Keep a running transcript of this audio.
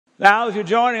Now, if you're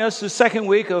joining us, the second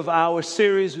week of our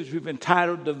series, which we've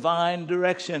entitled Divine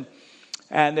Direction.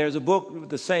 And there's a book with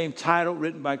the same title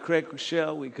written by Craig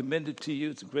Rochelle. We commend it to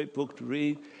you. It's a great book to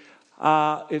read.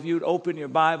 If you'd open your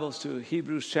Bibles to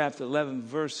Hebrews chapter 11,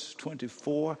 verse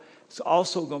 24. It's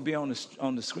also going to be on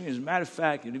the screen. As a matter of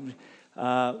fact, we're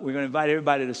going to invite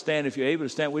everybody to stand. If you're able to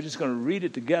stand, we're just going to read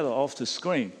it together off the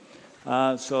screen.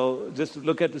 So just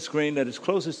look at the screen that is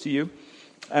closest to you.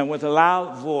 And with a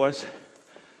loud voice,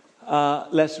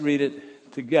 let's read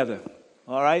it together.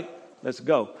 All right? Let's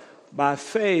go. By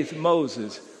faith,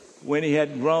 Moses, when he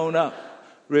had grown up,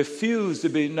 refused to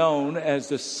be known as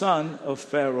the son of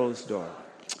Pharaoh's daughter.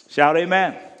 Shout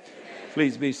amen.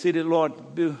 Please be seated. Lord,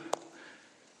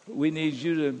 we need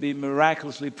you to be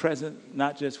miraculously present,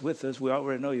 not just with us. We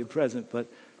already know you're present,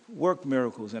 but work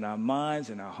miracles in our minds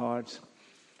and our hearts.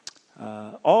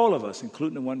 All of us,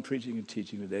 including the one preaching and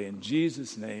teaching today. In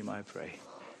Jesus' name I pray.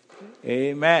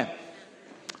 Amen.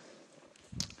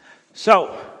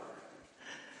 So,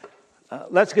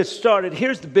 let's get started.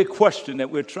 Here's the big question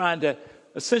that we're trying to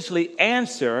essentially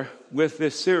answer with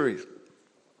this series.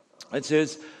 It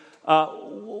says,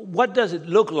 what does it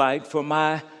look like for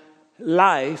my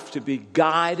life to be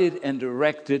guided and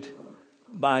directed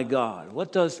by God?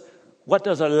 What does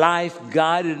a life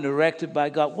guided and directed by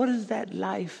God, what does that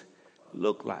life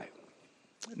look like?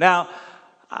 Now,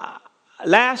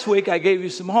 last week I gave you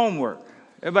some homework.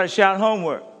 Everybody shout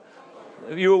homework.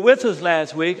 If you were with us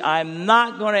last week, I'm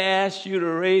not going to ask you to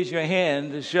raise your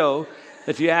hand to show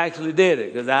that you actually did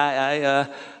it. Because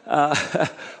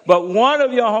but one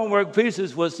of your homework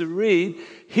pieces was to read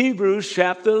Hebrews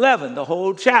chapter 11, the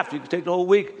whole chapter. You can take the whole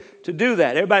week to do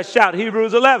that. Everybody shout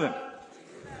Hebrews 11. All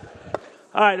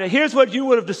right, now here's what you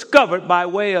would have discovered by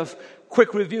way of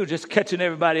quick review, just catching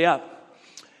everybody up,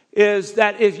 is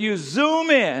that if you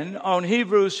zoom in on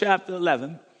Hebrews chapter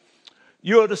 11,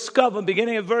 you'll discover,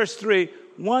 beginning at verse 3,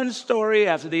 one story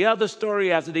after the other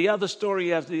story after the other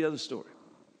story after the other story.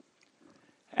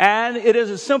 And it is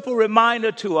a simple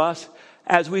reminder to us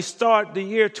as we start the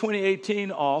year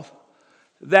 2018 off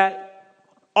that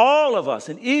all of us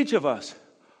and each of us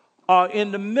are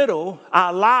in the middle,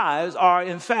 our lives are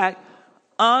in fact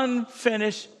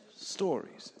unfinished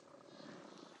stories.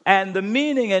 And the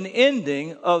meaning and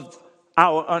ending of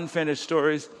our unfinished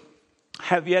stories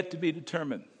have yet to be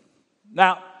determined.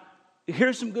 Now,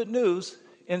 here's some good news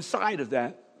inside of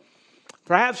that.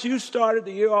 Perhaps you started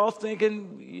the year off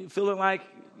feeling like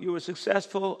you were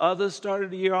successful. Others started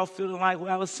the year off feeling like,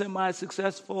 well, I was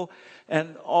semi-successful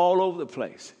and all over the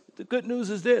place. The good news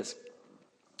is this.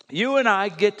 You and I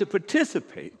get to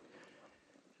participate,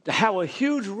 to have a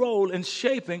huge role in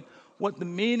shaping what the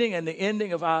meaning and the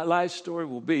ending of our life story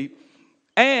will be.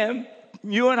 And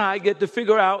you and I get to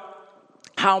figure out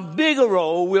how big a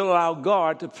role we'll allow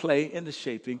God to play in the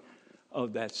shaping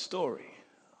of that story,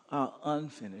 our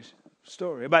unfinished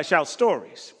story. Everybody shout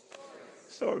stories.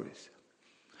 Stories.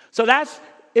 So that's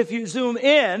if you zoom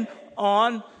in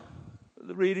on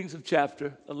the readings of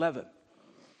chapter 11.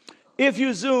 If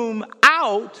you zoom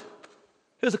out,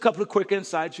 here's a couple of quick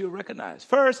insights you'll recognize.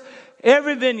 First,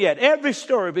 every vignette, every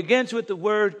story begins with the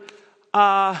word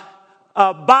by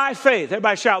faith.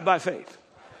 Everybody shout by faith.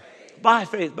 By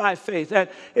faith, by faith. And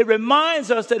it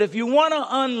reminds us that if you want to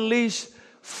unleash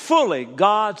fully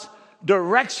God's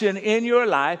direction in your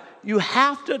life, you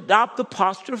have to adopt the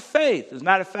posture of faith. As a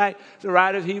matter of fact, the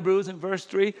writer of Hebrews in verse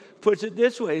 3 puts it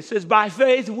this way. It says, by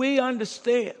faith we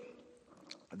understand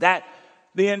that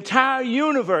the entire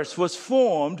universe was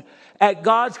formed at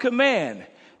God's command,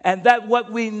 and that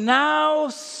what we now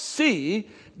see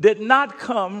did not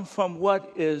come from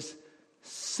what is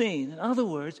seen. In other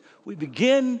words, we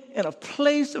begin in a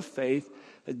place of faith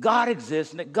that God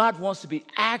exists and that God wants to be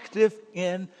active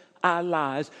in our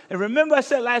lives. And remember I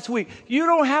said last week, you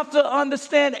don't have to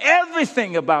understand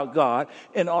everything about God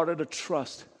in order to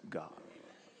trust God.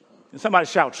 And somebody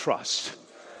shout trust.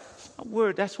 A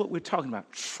word, that's what we're talking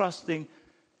about, trusting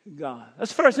God.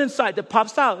 That's the first insight that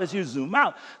pops out as you zoom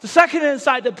out. The second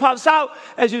insight that pops out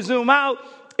as you zoom out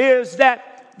is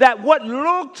that what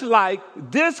looked like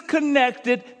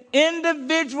disconnected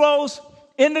individual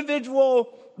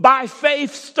by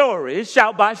faith stories,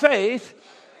 shout by faith.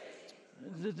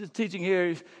 The teaching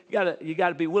here, you got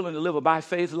to be willing to live a by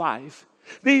faith life.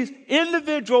 These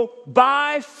individual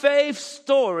by faith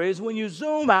stories, when you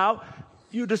zoom out,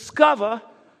 you discover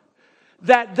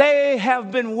that they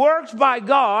have been worked by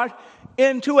God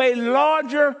into a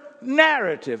larger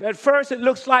narrative. At first, it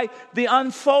looks like the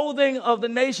unfolding of the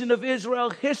nation of Israel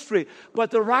history.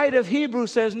 But the writer of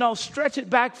Hebrews says, no, stretch it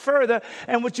back further.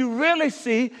 And what you really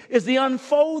see is the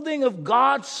unfolding of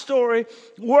God's story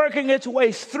working its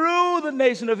way through the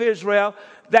nation of Israel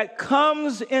that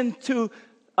comes into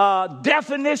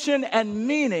definition and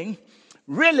meaning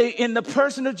really in the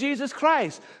person of Jesus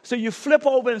Christ. So you flip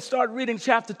over and start reading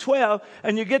chapter 12,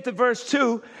 and you get to verse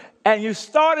 2, and you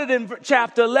started in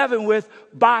chapter 11 with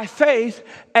by faith,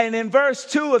 and in verse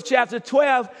 2 of chapter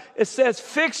 12, it says,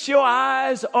 fix your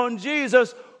eyes on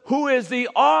Jesus, who is the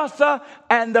author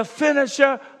and the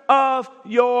finisher of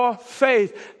your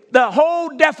faith. The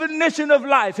whole definition of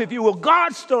life, if you will,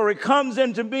 God's story comes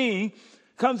into being,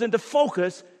 comes into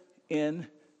focus in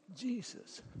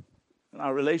Jesus. And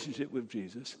our relationship with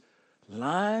Jesus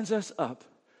lines us up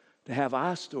to have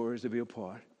our stories to be a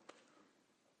part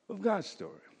of God's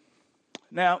story.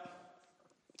 Now,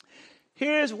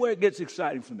 here's where it gets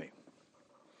exciting for me.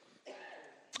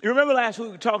 You remember last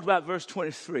week we talked about verse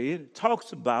 23. It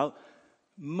talks about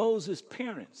Moses'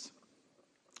 parents.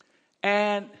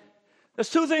 And there's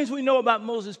two things we know about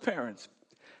Moses' parents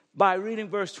by reading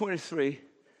verse 23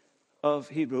 of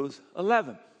Hebrews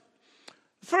 11.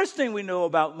 The first thing we know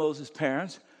about Moses'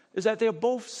 parents is that they're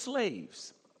both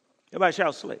slaves. Everybody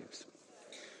shout slaves.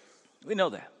 We know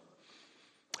that.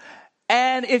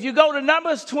 And if you go to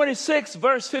Numbers 26,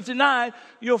 verse 59,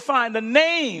 you'll find the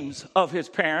names of his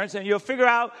parents, and you'll figure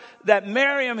out that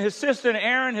Miriam, his sister, and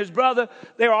Aaron, his brother,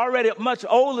 they were already much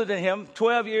older than him,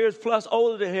 12 years plus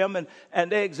older than him,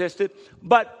 and they existed.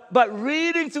 But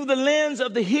reading through the lens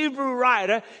of the Hebrew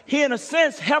writer, he, in a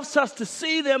sense, helps us to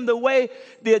see them the way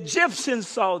the Egyptians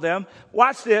saw them.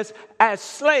 Watch this, as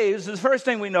slaves, is the first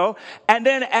thing we know, and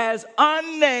then as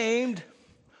unnamed,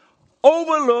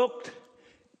 overlooked,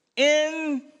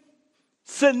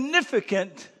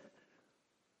 insignificant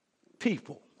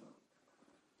people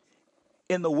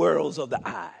in the world's of the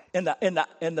eye, in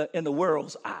the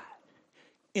world's eye.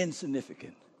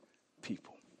 Insignificant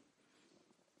people.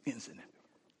 Insignificant.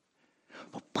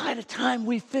 But by the time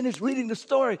we finish reading the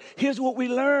story, here's what we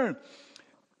learn.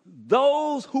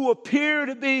 Those who appear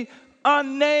to be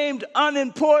unnamed,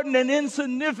 unimportant, and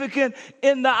insignificant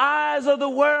in the eyes of the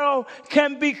world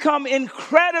can become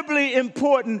incredibly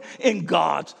important in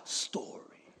God's story.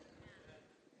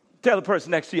 Tell the person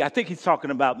next to you, I think he's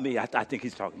talking about me. I think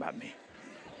he's talking about me.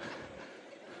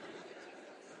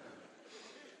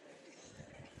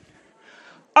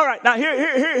 All right, now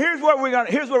here's where we're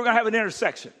gonna have an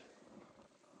intersection.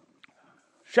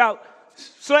 Shout,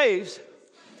 slaves.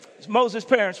 Moses'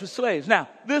 parents were slaves. Now,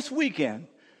 this weekend,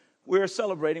 we're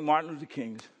celebrating Martin Luther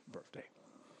King's birthday.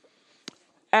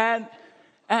 And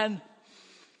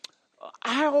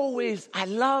I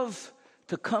love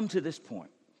to come to this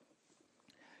point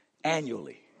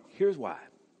annually. Here's why.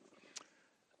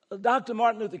 Dr.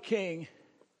 Martin Luther King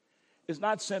is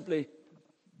not simply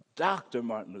Dr.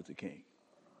 Martin Luther King.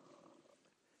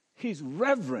 He's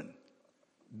Reverend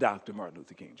Dr. Martin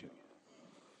Luther King, Jr.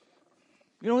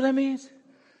 You know what that means?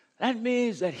 That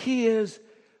means that he is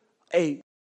a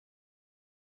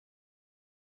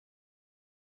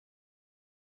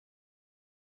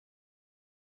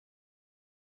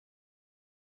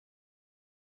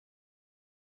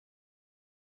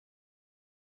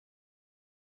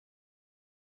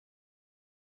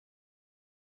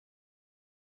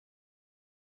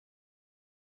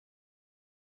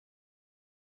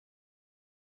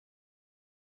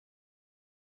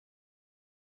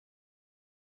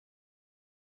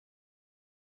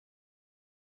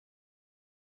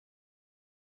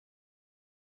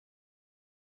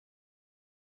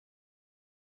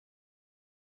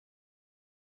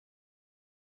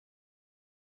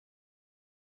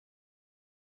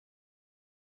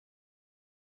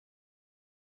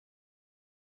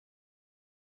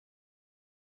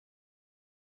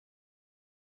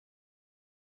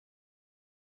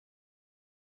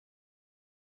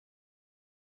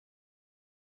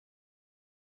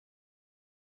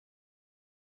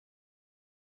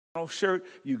shirt,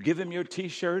 you give him your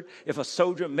t-shirt. If a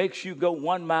soldier makes you go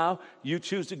 1 mile, you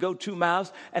choose to go 2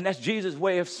 miles. And that's Jesus'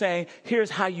 way of saying,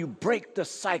 here's how you break the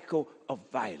cycle of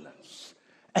violence.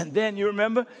 And then you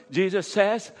remember, Jesus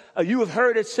says, you have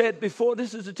heard it said before,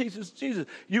 this is the teaching of Jesus,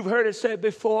 you've heard it said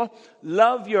before,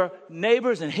 love your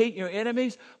neighbors and hate your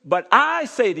enemies. But I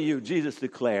say to you, Jesus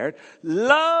declared,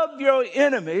 love your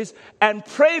enemies and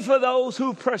pray for those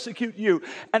who persecute you.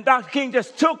 And Dr. King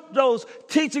just took those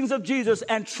teachings of Jesus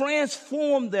and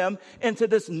transformed them into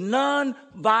this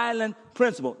non-violent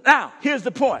principle. Now, here's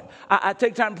the point. I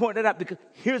take time to point that out because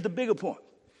here's the bigger point.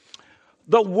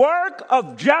 The work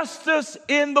of justice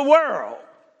in the world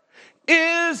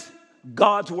is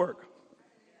God's work.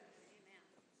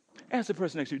 Ask the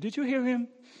person next to you, did you hear him?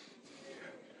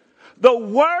 The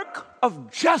work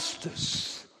of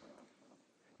justice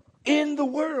in the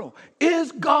world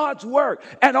is God's work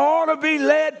and ought to be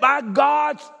led by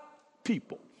God's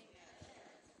people.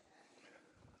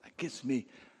 That gets me,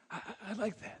 I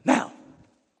like that. Now,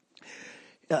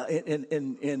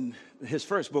 in his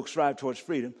first book, Strive Towards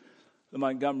Freedom, the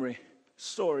Montgomery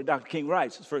story, Dr. King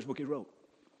writes, his first book he wrote.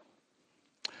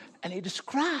 And he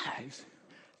describes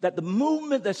that the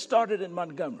movement that started in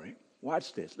Montgomery,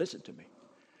 watch this, listen to me,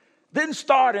 didn't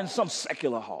start in some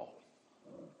secular hall.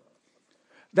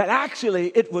 That actually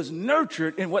it was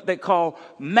nurtured in what they call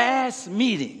mass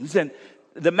meetings. And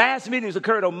the mass meetings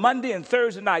occurred on Monday and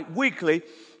Thursday night weekly.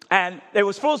 And they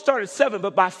were supposed to start at 7,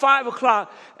 but by 5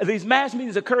 o'clock, these mass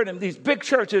meetings occurred in these big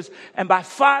churches. And by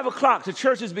 5 o'clock, the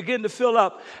churches began to fill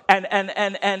up. And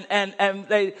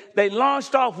they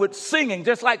launched off with singing,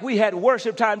 just like we had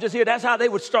worship time just here. That's how they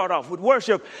would start off, with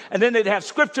worship. And then they'd have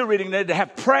scripture reading, they'd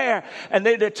have prayer, and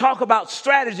they'd talk about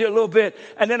strategy a little bit.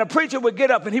 And then a preacher would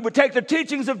get up and he would take the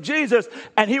teachings of Jesus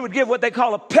and he would give what they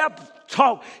call a pep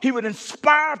talk. He would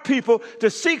inspire people to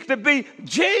seek to be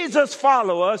Jesus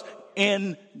followers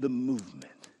in the movement.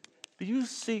 Do you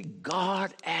see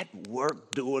God at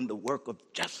work doing the work of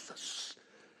justice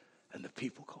and the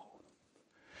people called?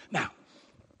 Now,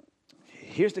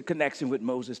 here's the connection with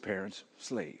Moses' parents,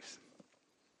 slaves.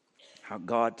 How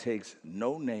God takes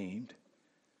no-named,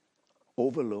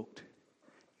 overlooked,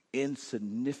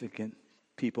 insignificant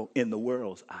people in the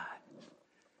world's eyes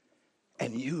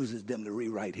and uses them to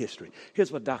rewrite history.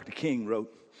 Here's what Dr. King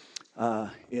wrote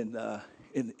in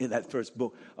that first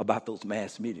book about those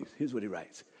mass meetings. Here's what he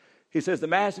writes. He says, the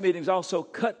mass meetings also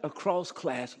cut across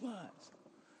class lines.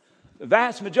 The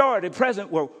vast majority present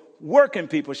were working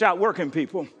people, shout working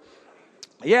people.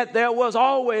 Yet there was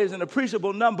always an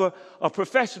appreciable number of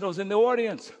professionals in the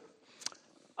audience.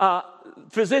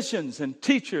 Physicians and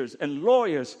teachers and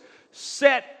lawyers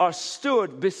sat or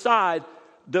stood beside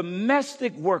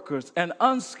domestic workers and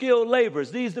unskilled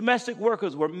laborers. These domestic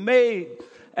workers were maids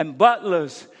and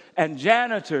butlers and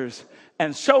janitors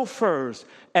and chauffeurs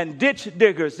and ditch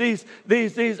diggers. These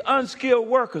unskilled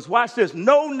workers, watch this,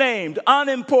 no-named,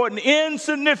 unimportant,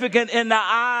 insignificant in the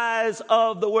eyes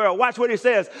of the world. Watch what he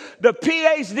says. The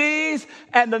PhDs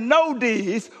and the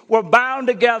no-Ds were bound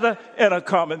together in a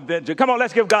common venture. Come on,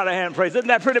 let's give God a hand praise. Isn't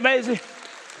that pretty amazing?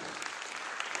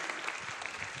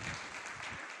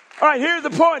 All right, here's the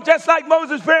point. Just like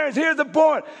Moses' parents, here's the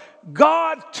point.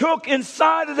 God took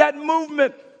inside of that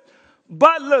movement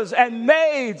butlers and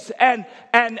maids and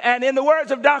in the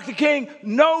words of Dr. King,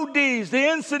 no-Ds,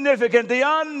 the insignificant, the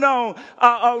unknown.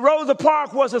 Rosa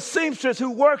Parks was a seamstress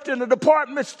who worked in a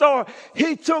department store.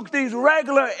 He took these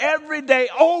regular, everyday,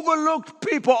 overlooked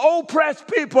people, oppressed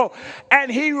people, and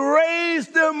he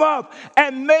raised them up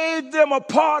and made them a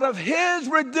part of his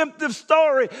redemptive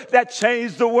story that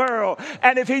changed the world.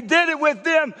 And if he did it with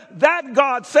them, that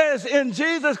God says in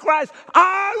Jesus Christ,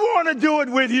 I want to do it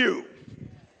with you.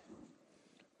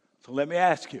 So let me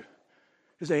ask you,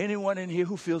 is there anyone in here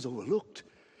who feels overlooked?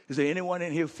 Is there anyone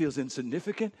in here who feels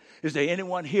insignificant? Is there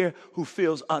anyone here who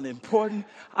feels unimportant?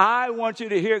 I want you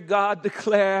to hear God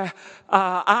declare,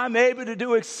 I'm able to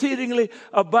do exceedingly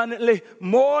abundantly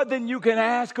more than you can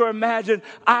ask or imagine.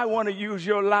 I want to use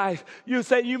your life.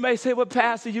 You may say, well,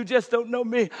 Pastor, you just don't know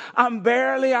me. I'm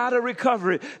barely out of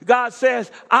recovery. God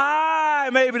says,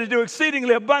 I'm able to do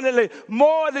exceedingly abundantly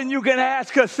more than you can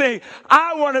ask or think.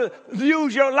 I want to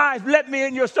use your life. Let me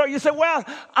in your story. You say, well,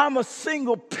 I'm a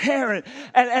single parent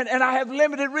and I have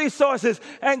limited resources.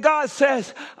 And God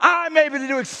says, I'm able to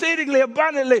do exceedingly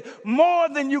abundantly more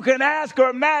than you can ask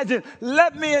or imagine.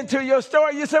 Let me into your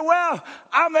story. You say, well,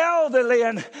 I'm elderly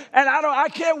and I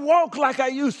can't walk like I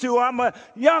used to. I'm a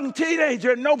young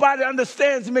teenager and nobody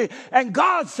understands me. And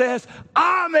God says,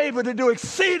 I'm able to do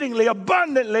exceedingly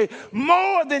abundantly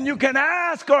more than you can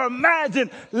ask or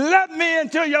imagine. Let me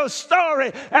into your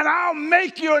story and I'll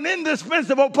make you an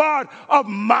indispensable part of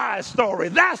my story.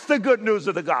 That's the good news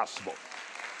of the gospel.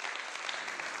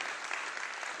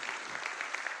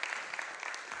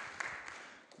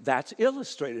 That's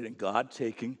illustrated in God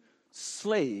taking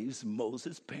slaves,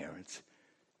 Moses' parents,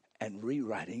 and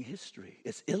rewriting history.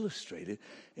 It's illustrated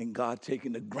in God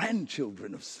taking the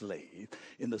grandchildren of slaves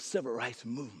in the civil rights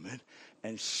movement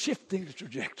and shifting the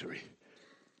trajectory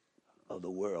of the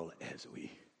world as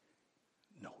we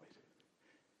know it.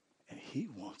 And he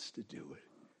wants to do it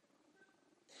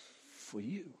for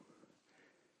you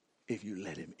if you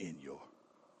let him in your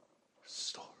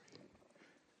story.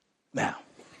 Now,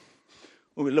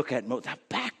 when we look at Moses, I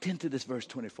backed into this verse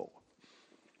 24.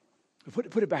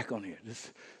 Put it back on here.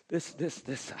 This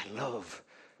I love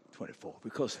 24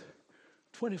 because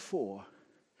 24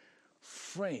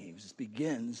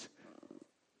 begins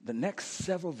the next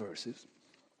several verses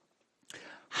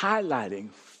highlighting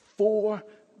 4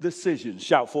 decisions,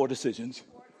 shout 4 decisions,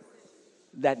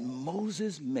 that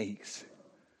Moses makes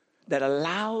that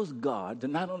allows God to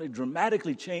not only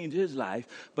dramatically change his life,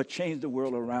 but change the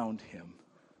world around him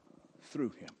through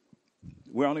him.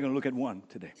 We're only going to look at one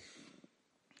today.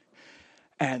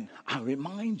 And I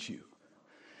remind you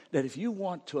that if you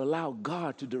want to allow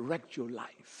God to direct your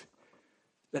life,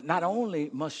 that not only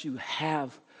must you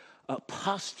have a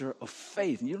posture of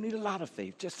faith, and you don't need a lot of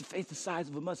faith, just the faith the size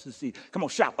of a mustard seed. Come on,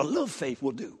 shout, a little faith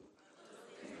will do.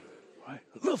 Right?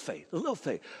 A little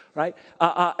faith, right?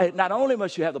 Not only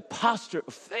must you have the posture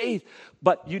of faith,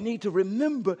 but you need to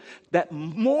remember that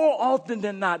more often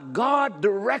than not, God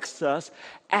directs us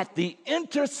at the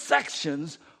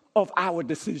intersections of our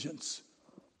decisions.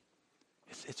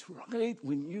 It's right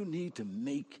when you need to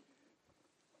make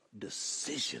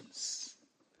decisions.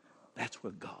 That's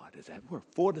where God is at work.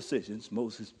 4 decisions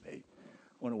Moses made.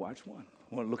 I want to watch one.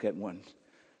 I want to look at one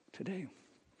today.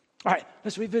 All right,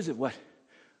 let's revisit what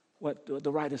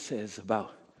the writer says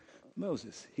about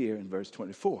Moses here in verse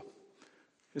 24.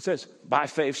 It says, by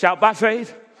faith, shout by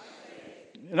faith.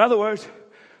 In other words,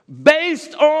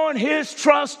 based on his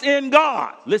trust in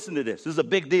God. Listen to this. This is a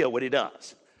big deal what he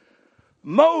does.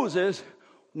 Moses,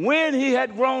 when he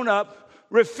had grown up,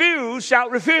 refused, shout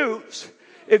refuse.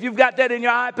 If you've got that in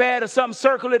your iPad or something,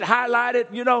 circle it, highlight it,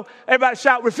 everybody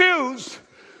shout refuse.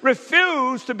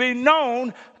 Refused to be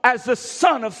known as the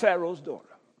son of Pharaoh's daughter.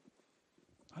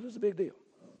 Oh, this is a big deal.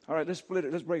 All right, let's split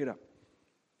it. Let's break it up.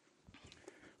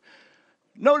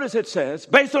 Notice it says,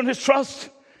 based on his trust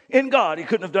in God, he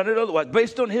couldn't have done it otherwise.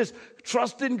 Based on his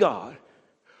trust in God,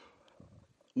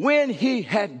 when he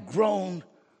had grown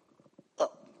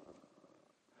up.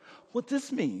 What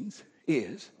this means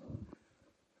is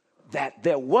that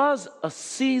there was a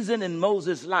season in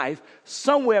Moses' life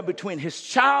somewhere between his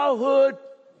childhood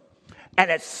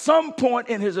and at some point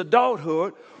in his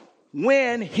adulthood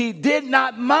when he did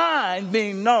not mind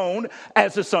being known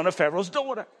as the son of Pharaoh's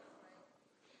daughter.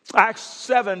 Acts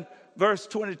 7, verse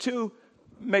 22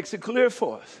 makes it clear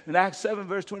for us. In Acts 7,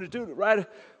 verse 22, the writer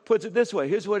puts it this way.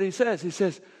 Here's what he says. He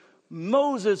says,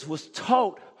 Moses was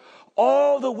taught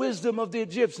all the wisdom of the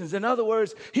Egyptians. In other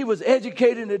words, he was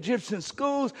educated in Egyptian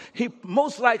schools. He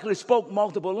most likely spoke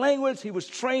multiple languages. He was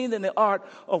trained in the art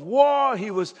of war.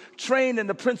 He was trained in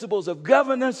the principles of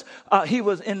governance. He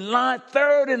was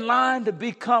third in line to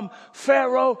become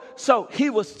Pharaoh. So he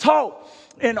was taught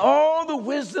in all the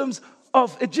wisdoms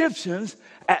of Egyptians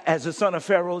as the son of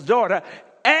Pharaoh's daughter.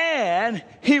 And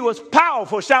he was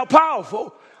powerful, shout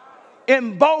powerful,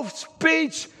 in both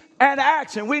speech and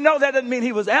action. We know that doesn't mean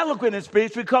he was eloquent in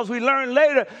speech because we learned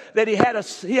later that he had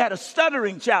a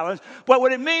stuttering challenge. But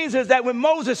what it means is that when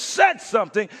Moses said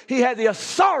something, he had the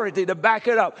authority to back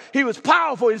it up. He was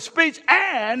powerful in speech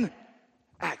and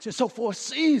action. So for a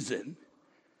season,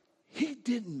 he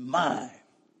didn't mind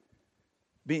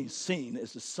being seen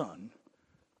as the son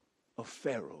of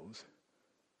Pharaoh's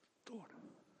daughter.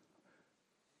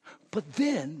 But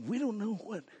then, we don't know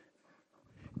what.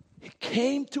 It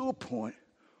came to a point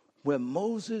where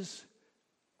Moses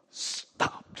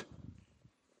stopped.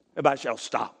 Everybody shout,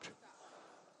 stopped.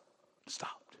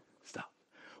 Stopped.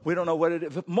 We don't know what it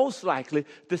is, but most likely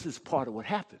this is part of what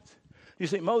happens. You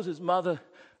see, Moses'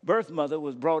 birth mother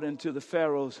was brought into the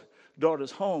Pharaoh's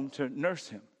daughter's home to nurse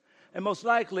him. And most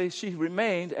likely she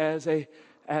remained as a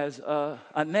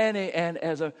nanny and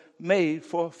as a maid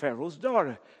for Pharaoh's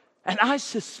daughter. And I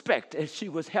suspect as she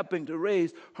was helping to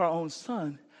raise her own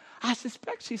son, I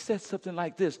suspect she said something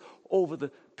like this over the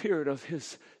period of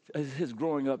his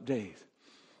growing up days.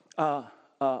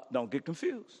 Don't get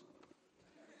confused.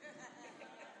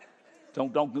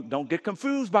 Don't get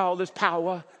confused by all this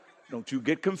power. Don't you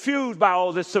get confused by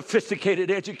all this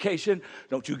sophisticated education.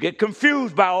 Don't you get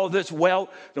confused by all this wealth.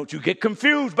 Don't you get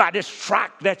confused by this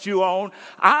tract that you own.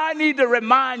 I need to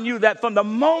remind you that from the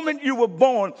moment you were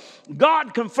born,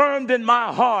 God confirmed in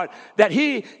my heart that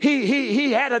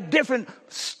he had a different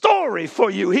story for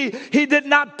you. He did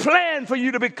not plan for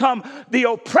you to become the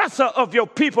oppressor of your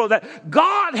people. That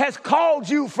God has called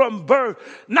you from birth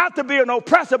not to be an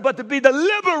oppressor, but to be the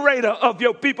liberator of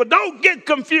your people. Don't get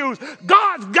confused.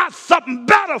 God's got something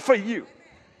better for you.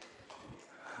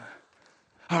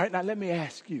 All right, now let me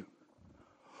ask you,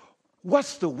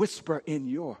 what's the whisper in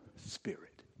your spirit?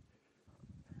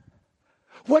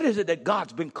 What is it that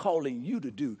God's been calling you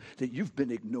to do that you've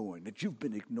been ignoring, that you've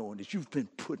been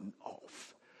putting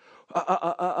off?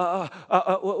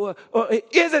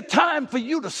 Is it time for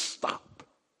you to stop?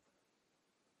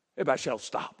 Everybody shall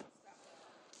stop.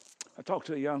 I talked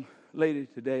to a young lady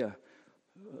today, a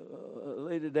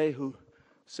lady today who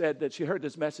said that she heard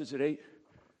this message at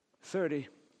 8:30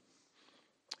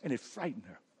 and it frightened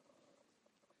her.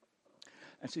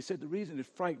 And she said the reason it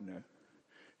frightened her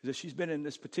is that she's been in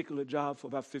this particular job for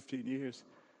about 15 years.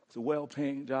 It's a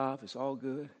well-paying job. It's all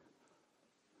good.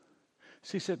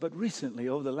 She said, but recently,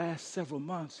 over the last several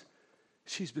months,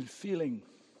 she's been feeling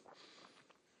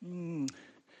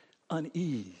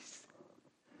unease.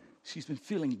 She's been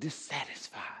feeling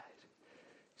dissatisfied.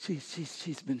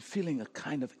 She's been feeling a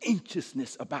kind of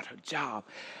anxiousness about her job.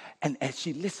 And as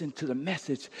she listened to the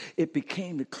message, it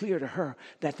became clear to her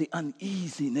that the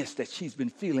uneasiness that she's been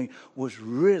feeling was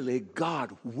really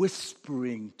God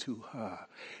whispering to her,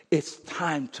 it's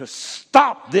time to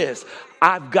stop this.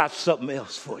 I've got something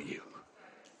else for you.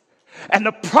 And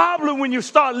the problem when you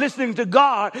start listening to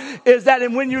God is that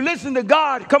when you listen to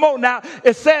God, come on now,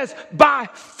 it says by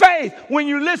faith. When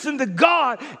you listen to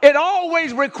God, it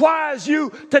always requires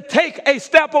you to take a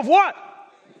step of what?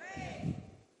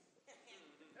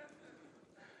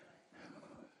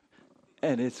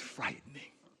 And it's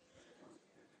frightening.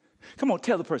 Come on,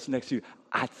 tell the person next to you,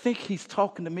 I think he's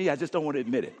talking to me. I just don't want to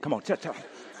admit it. Come on, tell.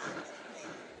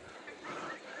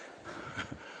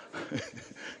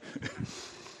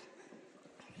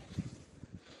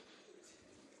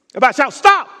 Everybody shout,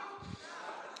 stop.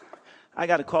 I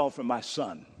got a call from my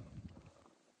son.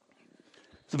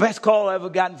 It's the best call I ever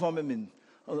gotten from him. And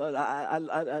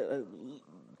I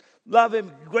love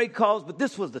him, great calls, but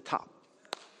this was the top.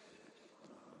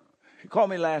 He called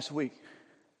me last week,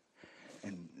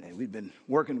 and we've been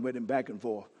working with him back and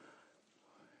forth.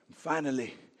 And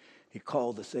finally, he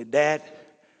called to say, Dad,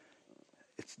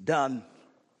 it's done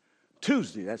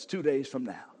Tuesday. That's 2 days from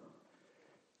now.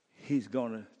 He's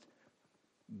going to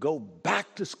go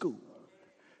back to school.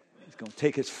 He's going to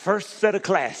take his first set of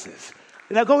classes.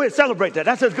 Now go ahead, celebrate that.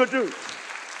 That's good news.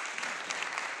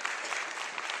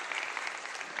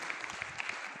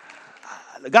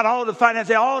 I got all the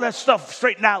finances, all that stuff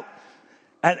straightened out.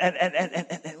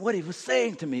 And what he was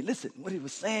saying to me, listen, what he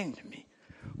was saying to me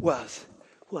was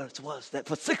that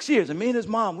for 6 years, and me and his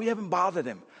mom, we haven't bothered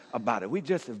him about it. We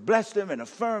just have blessed him and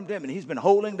affirmed him, and he's been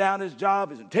holding down his job.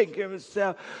 He's been taking care of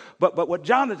himself. But what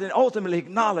Jonathan ultimately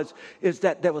acknowledged is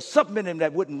that there was something in him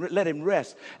that wouldn't let him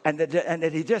rest, and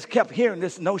that he just kept hearing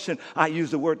this notion, I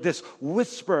use the word, this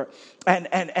whisper, and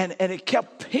it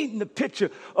kept painting the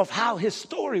picture of how his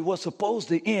story was supposed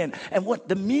to end and what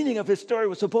the meaning of his story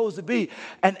was supposed to be.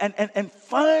 And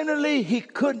finally, he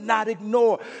could not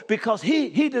ignore, because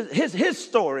his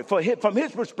story, from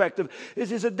his perspective, is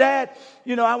he said, Dad,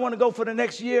 I want to go for the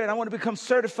next year, and I want to become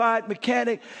certified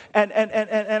mechanic, and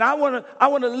I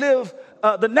want to live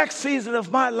the next season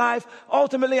of my life.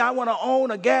 Ultimately, I want to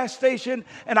own a gas station,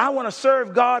 and I want to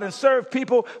serve God and serve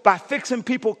people by fixing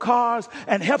people's cars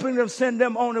and helping them send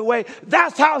them on their way.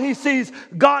 That's how he sees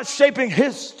God shaping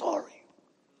his story.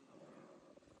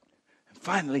 And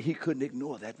finally, he couldn't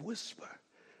ignore that whisper,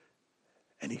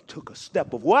 and he took a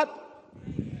step of what?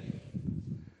 And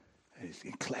he's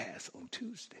in class on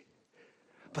Tuesday.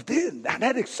 But then,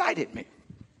 that excited me.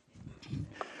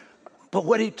 But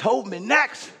what he told me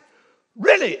next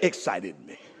really excited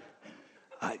me.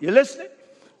 You listening?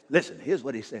 Listen, here's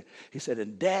what he said. He said,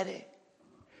 and Daddy,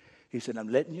 he said, I'm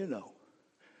letting you know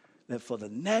that for the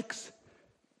next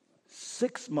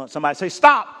 6 months, somebody say,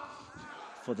 stop.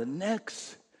 For the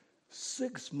next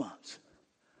 6 months,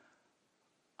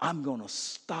 I'm going to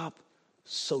stop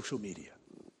social media.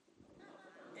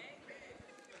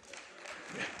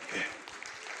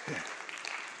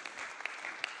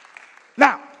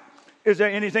 Now, is there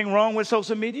anything wrong with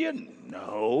social media?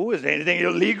 No. Is there anything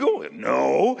illegal?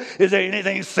 No. Is there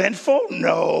anything sinful?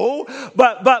 No.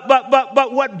 But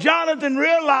what Jonathan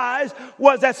realized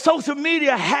was that social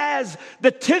media has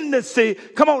the tendency,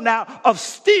 come on now, of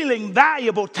stealing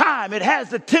valuable time. It has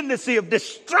the tendency of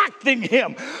distracting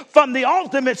him from the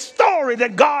ultimate story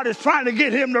that God is trying to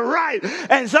get him to write.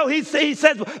 And so he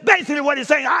says, basically what he's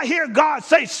saying, I hear God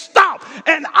say stop,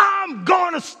 and I'm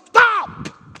going to stop.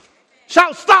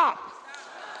 Shout stop.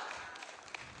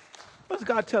 What's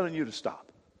God telling you to stop?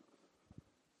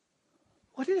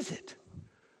 What is it?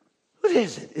 What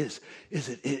is it? Is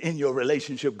it in your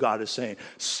relationship God is saying,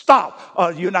 stop,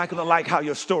 or you're not going to like how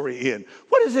your story ends?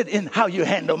 What is it in how you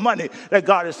handle money that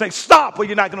God is saying, stop, or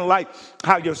you're not going to like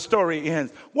how your story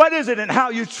ends? What is it in how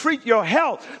you treat your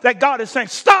health that God is saying,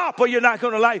 stop, or you're not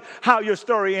going to like how your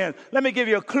story ends? Let me give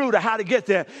you a clue to how to get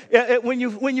there. When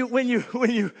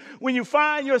you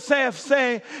find yourself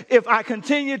saying, if I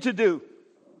continue to do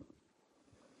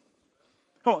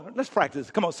Come on, let's practice.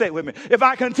 Come on, say it with me. If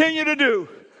I continue to do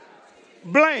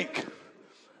blank,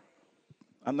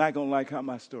 I'm not going to like how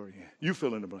my story ends. You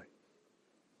fill in the blank.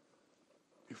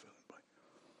 You fill in the blank.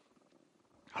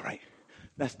 All right.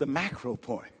 That's the macro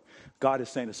point. God is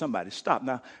saying to somebody, stop.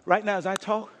 Now, right now as I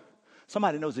talk,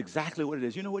 somebody knows exactly what it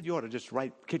is. You know what? You ought to just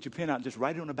get your pen out and just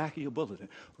write it on the back of your bulletin.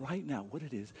 Right now, what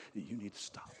it is that you need to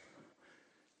stop.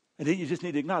 And then you just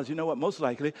need to acknowledge, you know what? Most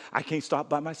likely, I can't stop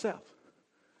by myself.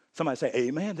 Somebody say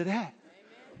amen to that.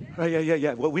 Amen.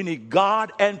 Yeah. Well, we need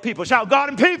God and people. Shout, God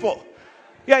and people.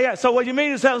 Yeah. So what you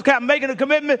mean is, okay, I'm making a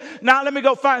commitment. Now let me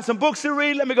go find some books to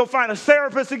read. Let me go find a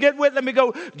therapist to get with. Let me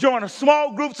go join a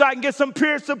small group so I can get some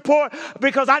peer support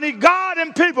because I need God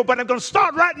and people. But I'm going to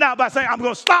start right now by saying I'm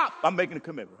going to stop. I'm making a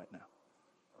commitment right now.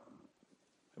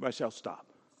 Everybody shout, stop.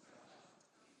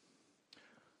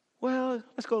 Well,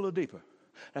 let's go a little deeper.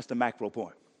 That's the macro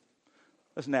point.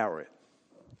 Let's narrow it.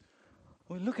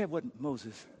 When we look at what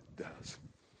Moses does,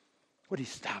 what he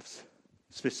stops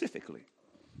specifically,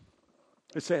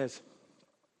 it says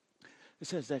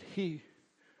that he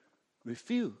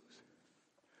refused,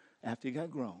 after he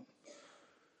got grown,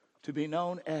 to be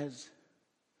known as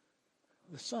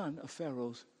the son of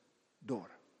Pharaoh's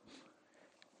daughter.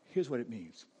 Here's what it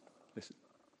means. Listen.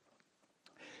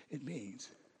 It means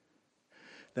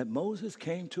that Moses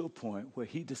came to a point where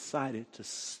he decided to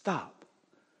stop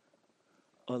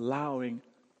allowing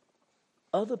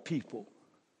other people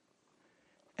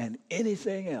and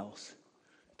anything else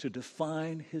to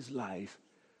define his life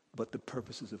but the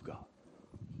purposes of God.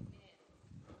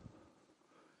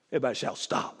 Everybody shout,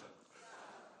 stop.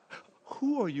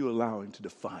 Who are you allowing to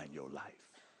define your life?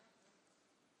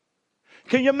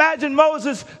 Can you imagine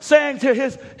Moses saying to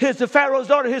to Pharaoh's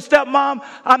daughter, his stepmom,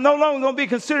 I'm no longer going to be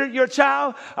considered your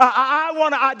child. I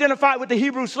want to identify with the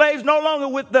Hebrew slaves, no longer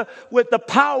with the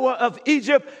power of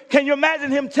Egypt. Can you imagine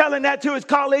him telling that to his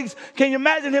colleagues? Can you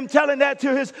imagine him telling that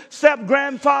to his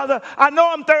step-grandfather? I know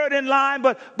I'm third in line,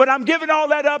 but I'm giving all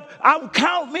that up. I'll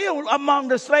count me among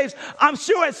the slaves. I'm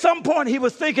sure at some point he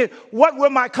was thinking, what will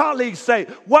my colleagues say?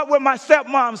 What will my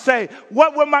stepmom say?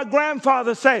 What will my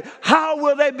grandfather say? How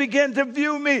will they begin to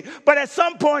view me? But at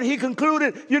some point he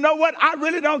concluded, you know what? I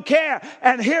really don't care.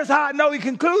 And here's how I know he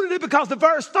concluded it, because the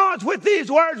verse starts with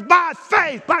these words: by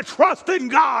faith, by trusting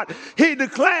God, he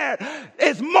declared,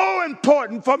 it's more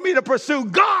important for me to pursue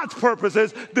God's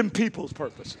purposes than people's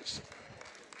purposes.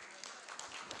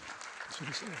 That's what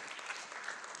he said.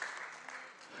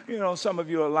 You know, some of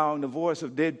you are allowing the voice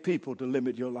of dead people to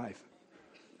limit your life.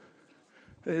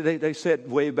 They said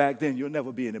way back then, you'll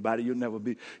never be anybody, you'll never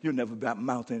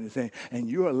amount to anything. And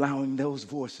you're allowing those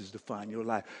voices to define your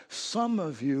life. Some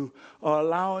of you are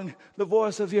allowing the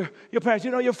voice of your parents. You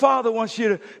know, your father wants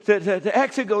you to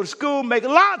exit, go to school, make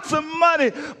lots of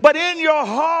money. But in your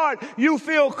heart, you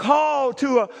feel called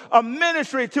to a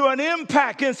ministry, to an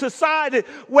impact in society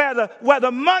where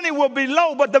the money will be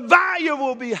low, but the value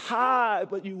will be high.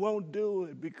 But you won't do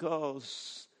it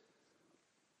because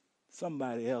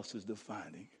somebody else is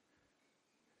defining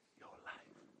your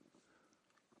life.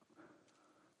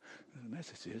 And the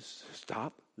message is,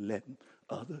 stop letting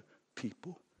other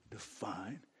people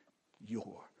define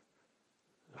your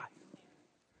life.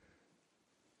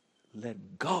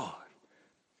 Let God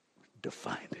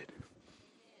define it.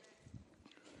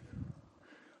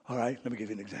 All right, let me give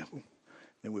you an example.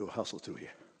 Then we'll hustle through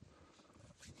here.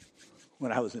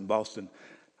 When I was in Boston,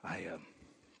 I had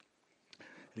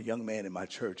a young man in my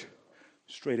church,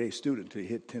 straight A student until he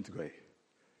hit 10th grade.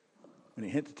 When he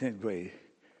hit the 10th grade,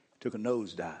 took a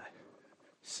nosedive.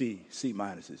 C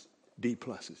minuses, D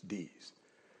pluses, Ds.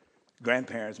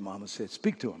 Grandparents, mama said,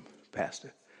 speak to him,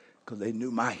 Pastor, because they knew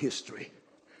my history.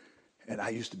 And I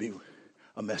used to be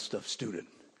a messed up student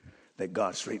that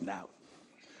God straightened out.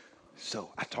 So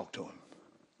I talked to him.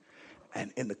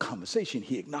 And in the conversation,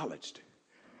 he acknowledged.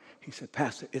 He said,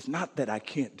 Pastor, it's not that I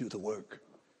can't do the work.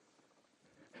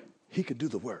 He could do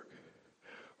the work.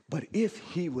 But if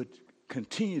he would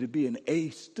continue to be an A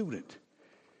student,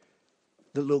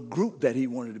 the little group that he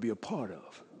wanted to be a part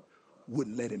of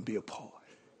wouldn't let him be a part.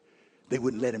 They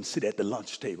wouldn't let him sit at the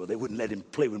lunch table. They wouldn't let him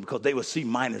play with him because they were C-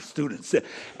 students.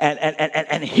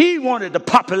 And he wanted the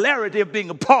popularity of being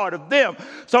a part of them.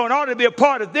 So in order to be a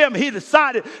part of them, he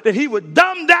decided that he would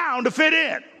dumb down to fit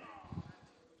in.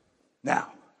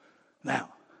 Now,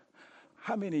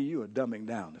 how many of you are dumbing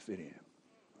down to fit in?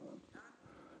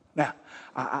 Now,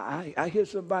 I hear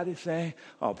somebody saying,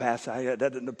 oh, Pastor,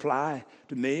 that doesn't apply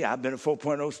to me. I've been a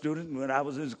 4.0 student when I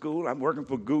was in school. I'm working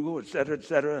for Google, et cetera, et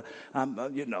cetera. I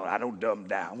don't dumb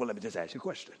down. Well, let me just ask you a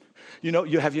question.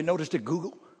 Have you noticed at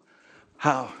Google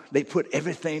how they put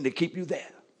everything to keep you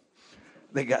there?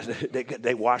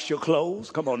 They wash your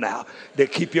clothes. Come on now. They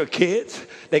keep your kids.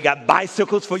 They got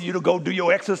bicycles for you to go do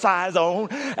your exercise on.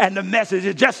 And the message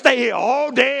is just stay here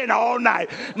all day and all night.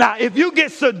 Now, if you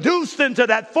get seduced into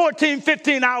that 14,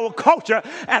 15-hour culture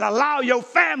and allow your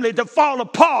family to fall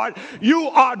apart, you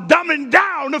are dumbing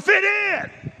down to fit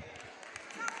in.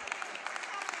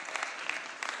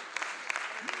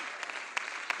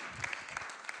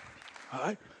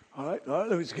 All right,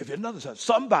 let me just give you another one.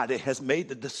 Somebody has made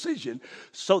the decision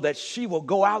so that she will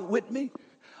go out with me.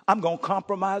 I'm going to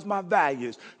compromise my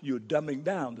values. You're dumbing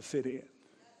down to fit in.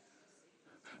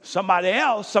 Somebody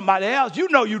else, you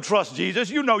know you trust Jesus.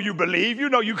 You know you believe. You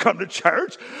know you come to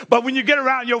church. But when you get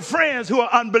around your friends who are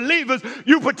unbelievers,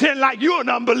 you pretend like you're an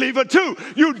unbeliever too.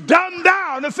 You dumb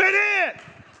down to fit in.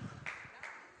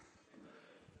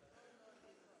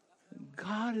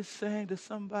 God is saying to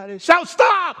somebody, shout,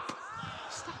 stop!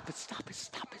 Stop it, stop it,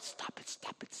 stop it, stop it,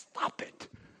 stop it, stop it.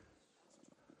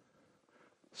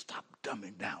 Stop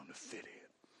dumbing down to fit in.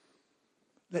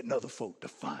 Letting other folk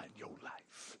define your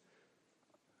life.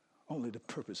 Only the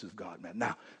purpose of God, man.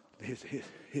 Now, here's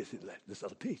this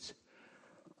other piece.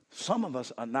 Some of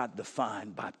us are not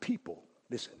defined by people,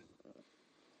 listen,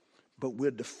 but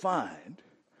we're defined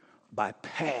by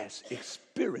past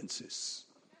experiences.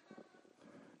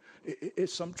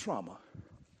 It's some trauma,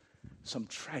 some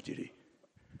tragedy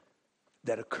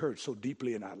that occurred so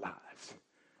deeply in our lives.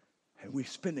 And we're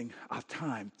spending our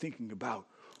time thinking about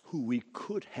who we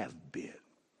could have been.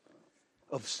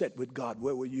 Upset with God.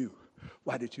 Where were you?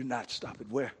 Why did you not stop it?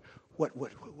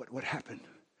 What happened?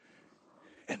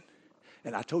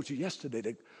 And I told you yesterday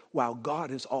that while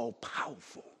God is all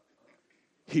powerful,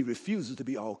 he refuses to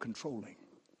be all controlling.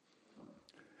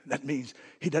 That means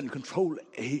he doesn't control,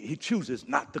 he chooses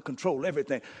not to control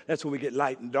everything. That's where we get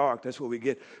light and dark. That's where we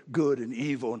get good and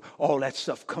evil, and all that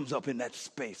stuff comes up in that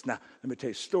space. Now, let me tell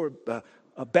you a story.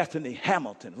 Bethany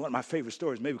Hamilton, one of my favorite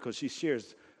stories, maybe because she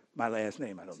shares my last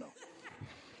name, I don't know.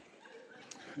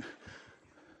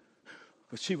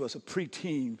 But she was a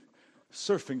preteen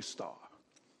surfing star.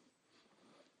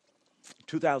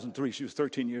 2003, she was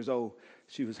 13 years old.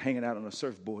 She was hanging out on a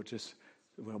surfboard just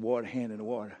with a hand in the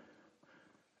water.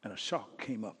 And a shark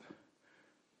came up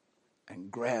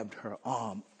and grabbed her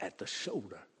arm at the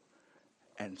shoulder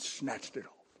and snatched it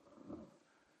off.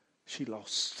 She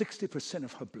lost 60%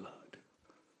 of her blood.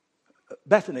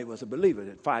 Bethany was a believer.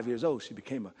 At 5 years old, she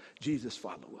became a Jesus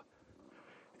follower.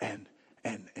 And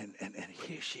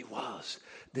here she was.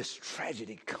 This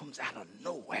tragedy comes out of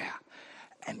nowhere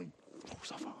and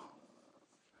blows off her arm.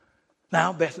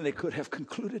 Now, Bethany could have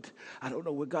concluded, I don't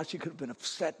know what God, she could have been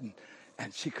upset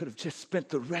and she could have just spent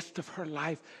the rest of her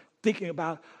life thinking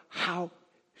about how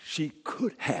she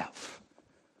could have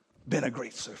been a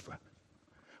great surfer,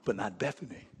 but not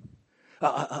Bethany.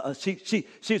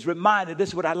 She's reminded, this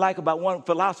is what I like about one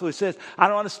philosopher who says, I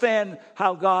don't understand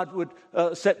how God would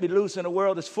set me loose in a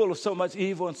world that's full of so much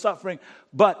evil and suffering,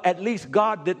 but at least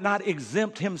God did not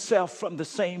exempt himself from the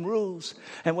same rules.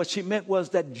 And what she meant was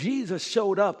that Jesus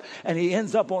showed up and he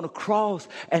ends up on a cross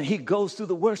and he goes through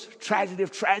the worst tragedy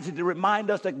of tragedy to remind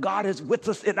us that God is with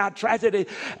us in our tragedy.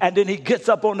 And then he gets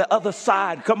up on the other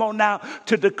side, come on now,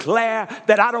 to declare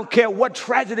that I don't care what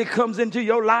tragedy comes into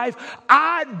your life.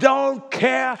 I don't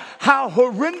care how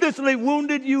horrendously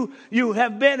wounded you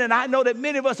have been. And I know that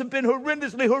many of us have been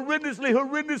horrendously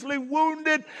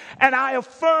wounded. And I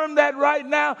affirm that right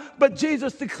now. But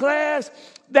Jesus declares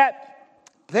that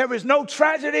there is no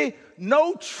tragedy,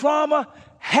 no trauma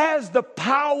has the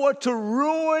power to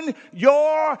ruin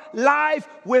your life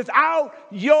without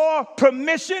your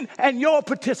permission and your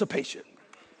participation.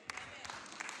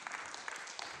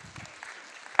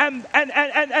 And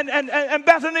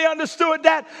Bethany understood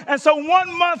that. And so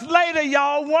 1 month later,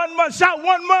 y'all, 1 month, shout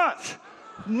 1 month.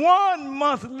 1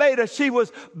 month later, she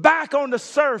was back on the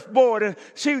surfboard and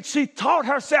she taught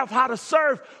herself how to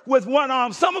surf with one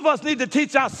arm. Some of us need to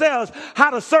teach ourselves how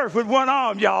to surf with one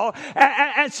arm, y'all.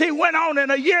 And she went on,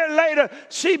 and a year later,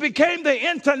 she became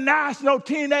the international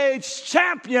teenage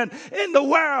champion in the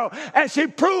world. And she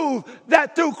proved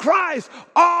that through Christ,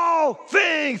 all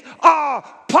things are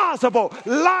possible.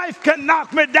 Life can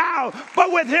knock me down,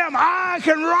 but with him, I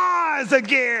can rise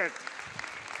again.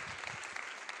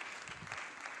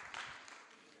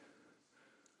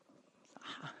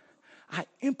 I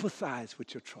empathize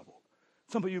with your trouble.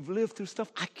 Some of you have lived through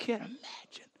stuff I can't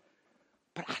imagine.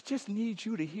 But I just need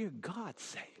you to hear God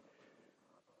say,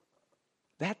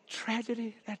 that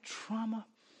tragedy, that trauma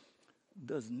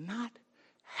does not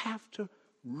have to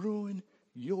ruin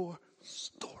your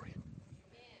story.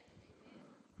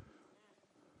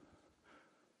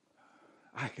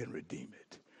 I can redeem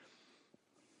it.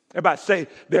 Everybody say,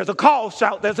 there's a cause.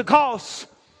 Shout, there's a cause.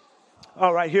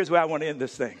 All right, here's where I want to end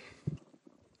this thing.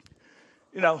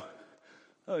 You know,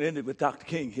 I'll end it with Dr.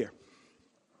 King here.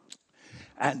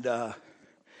 And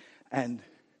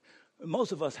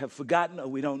most of us have forgotten or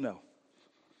we don't know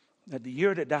that the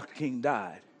year that Dr. King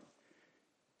died,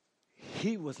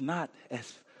 he was not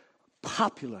as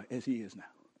popular as he is now.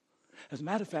 As a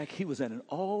matter of fact, he was at an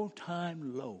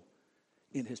all-time low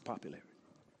in his popularity.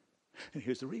 And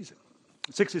here's the reason.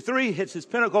 63 hits his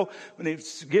pinnacle when he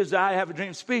gives the I Have a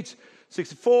Dream speech.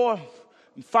 64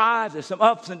 and 5, there's some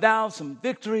ups and downs, some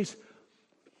victories.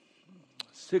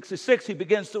 66, he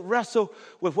begins to wrestle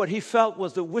with what he felt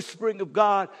was the whispering of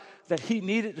God that he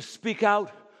needed to speak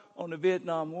out on the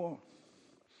Vietnam War.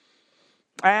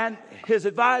 And his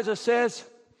advisor says,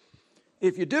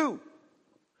 if you do,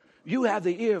 you have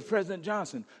the ear of President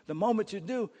Johnson. The moment you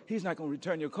do, he's not going to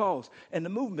return your calls. And the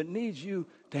movement needs you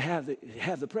to have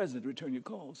the president return your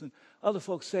calls. And other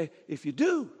folks say, if you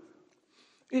do,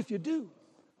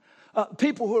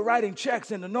 people who are writing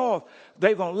checks in the North,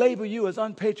 they're going to label you as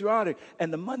unpatriotic,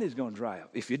 and the money's going to dry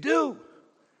up. If you do,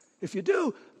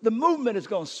 the movement is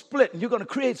going to split, and you're going to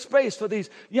create space for these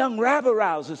young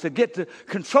rabble-rousers to get to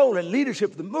control and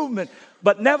leadership of the movement.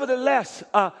 But nevertheless,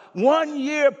 1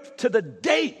 year to the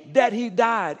date that he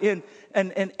died, in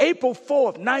April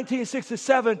 4th,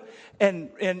 1967,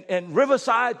 in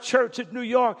Riverside Church in New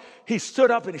York, he stood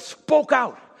up and he spoke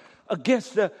out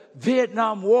against the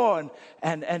Vietnam War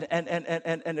and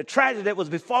the tragedy that was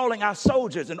befalling our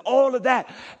soldiers and all of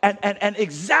that. And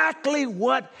exactly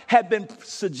what had been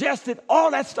suggested,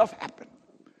 all that stuff happened.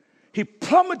 He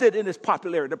plummeted in his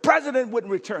popularity. The president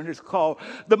wouldn't return his call.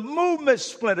 The movement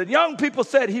splintered. Young people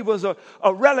said he was a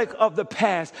relic of the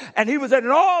past. And he was at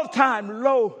an all-time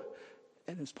low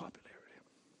in his popularity.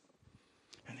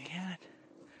 And yet,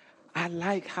 I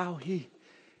like how he,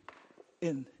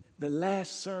 in the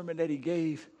last sermon that he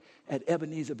gave at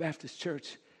Ebenezer Baptist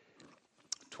Church,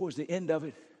 towards the end of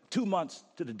it, 2 months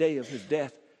to the day of his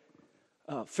death,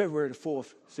 February the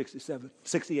 4th,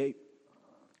 68,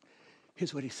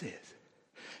 here's what he says.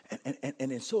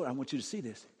 And in short, I want you to see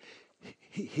this.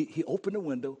 He opened the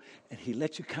window and he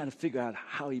let you kind of figure out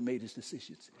how he made his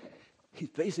decisions. He's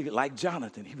basically like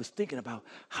Jonathan. He was thinking about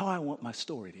how I want my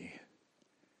story to end.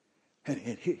 And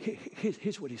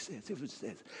here's what he says.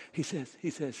 He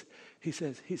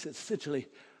says, essentially,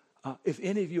 if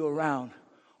any of you are around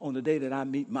on the day that I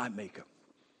meet my maker,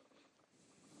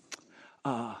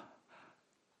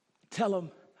 tell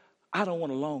him I don't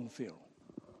want a long funeral.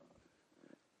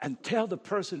 And tell the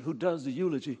person who does the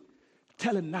eulogy,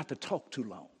 tell him not to talk too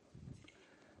long.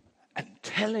 And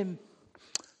tell him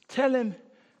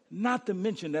not to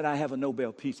mention that I have a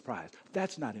Nobel Peace Prize.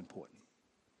 That's not important.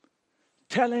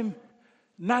 Tell him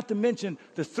not to mention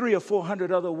the 300 or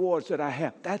 400 other awards that I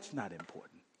have. That's not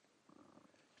important.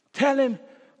 Tell him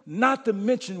not to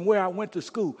mention where I went to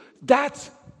school. That's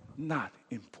not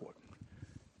important.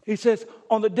 He says,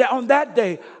 on that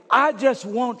day, I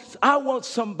want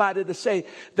somebody to say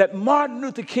that Martin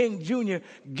Luther King Jr.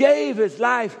 gave his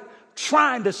life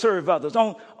trying to serve others.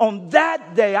 On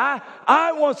that day,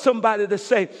 I want somebody to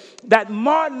say that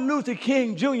Martin Luther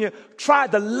King Jr.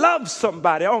 tried to love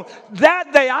somebody. On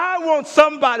that day, I want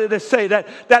somebody to say that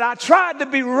I tried to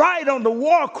be right on the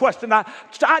war question. I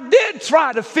did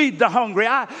try to feed the hungry.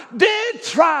 I did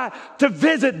try to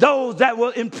visit those that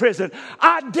were in prison.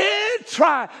 I did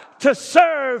try to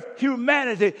serve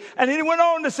humanity. And he went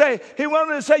on to say,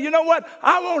 you know what?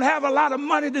 I won't have a lot of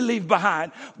money to leave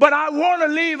behind, but I want to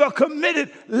leave a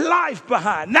committed life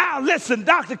behind. Now, listen,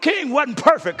 Dr. King wasn't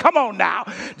perfect. Come on now.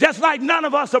 Just like none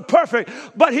of us are perfect,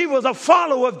 but he was a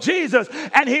follower of Jesus.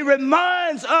 And he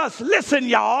reminds us, listen,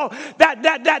 y'all,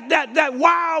 that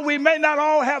while we may not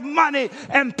all have money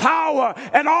and power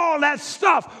and all that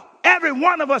stuff, every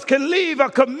one of us can leave a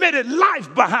committed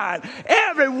life behind.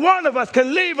 Every one of us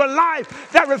can leave a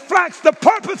life that reflects the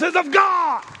purposes of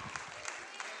God.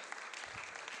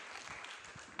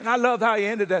 And I love how he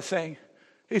ended that thing.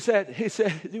 He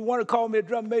said, you want to call me a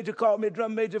drum major? Call me a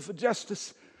drum major for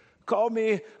justice. Call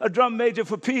me a drum major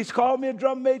for peace. Call me a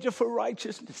drum major for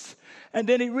righteousness. And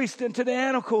then he reached into the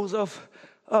anacles of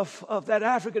that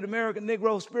African-American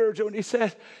Negro spiritual, and he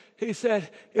said,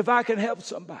 if I can help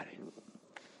somebody,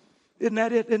 isn't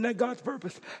that it? Isn't that God's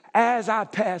purpose? As I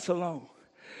pass along,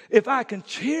 if I can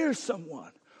cheer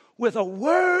someone with a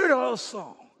word or a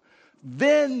song,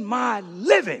 then my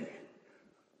living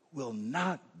will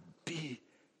not be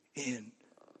in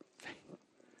vain.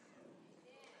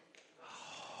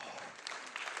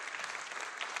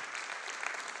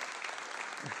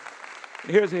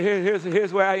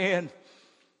 Here's where I end.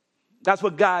 That's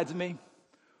what guides me.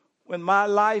 when my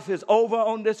life is over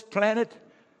on this planet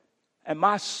and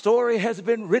my story has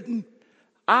been written,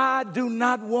 I do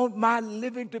not want my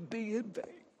living to be in vain.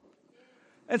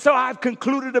 And so I've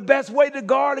concluded the best way to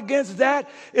guard against that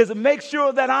is to make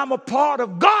sure that I'm a part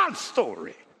of God's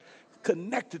story,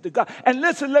 connected to God. And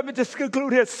listen, let me just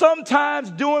conclude here. Sometimes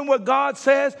doing what God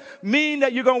says mean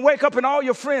that you're going to wake up and all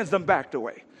your friends done backed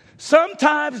away.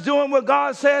 Sometimes doing what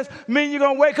God says means you're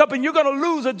going to wake up and you're going to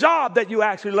lose a job that you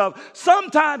actually love.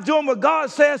 Sometimes doing what God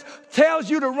says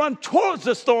tells you to run towards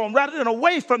the storm rather than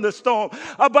away from the storm.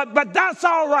 But that's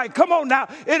all right. Come on now.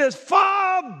 It is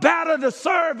far better to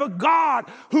serve a God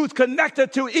who's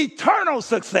connected to eternal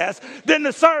success than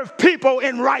to serve people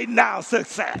in right now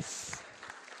success.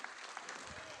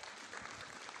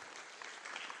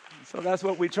 So that's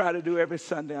what we try to do every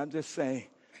Sunday. I'm just saying,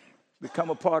 become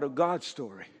a part of God's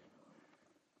story.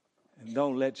 And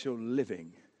don't let your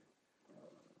living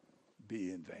be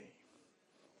in vain.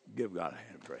 Give God a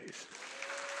hand of praise.